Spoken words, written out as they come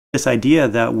This idea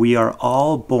that we are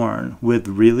all born with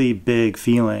really big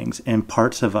feelings in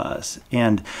parts of us.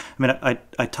 And I mean,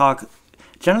 I talk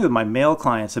generally with my male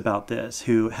clients about this,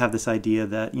 who have this idea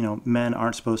that, men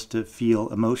aren't supposed to feel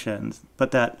emotions,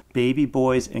 but that baby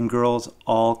boys and girls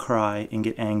all cry and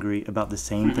get angry about the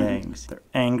same things. They're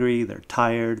angry, they're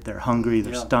tired, they're hungry,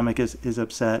 their stomach is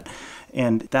upset.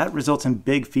 And that results in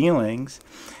big feelings.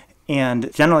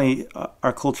 And generally,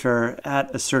 our culture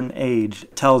at a certain age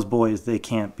tells boys they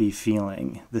can't be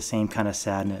feeling the same kind of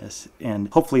sadness. And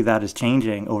hopefully that is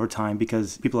changing over time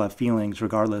because people have feelings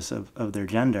regardless of their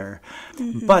gender.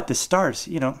 But this starts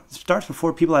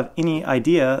before people have any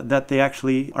idea that they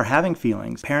actually are having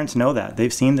feelings. Parents know that.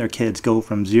 They've seen their kids go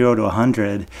from 0 to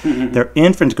 100. Their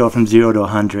infants go from 0 to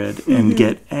 100 and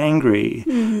get angry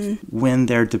when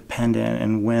they're dependent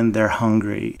and when they're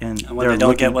hungry. And when they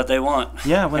don't get what they want.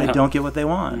 Yeah, when they don't get what they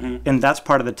want. And that's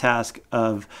part of the task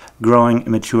of growing and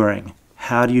maturing.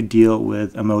 How do you deal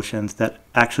with emotions that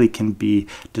actually can be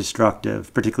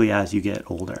destructive, particularly as you get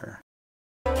older?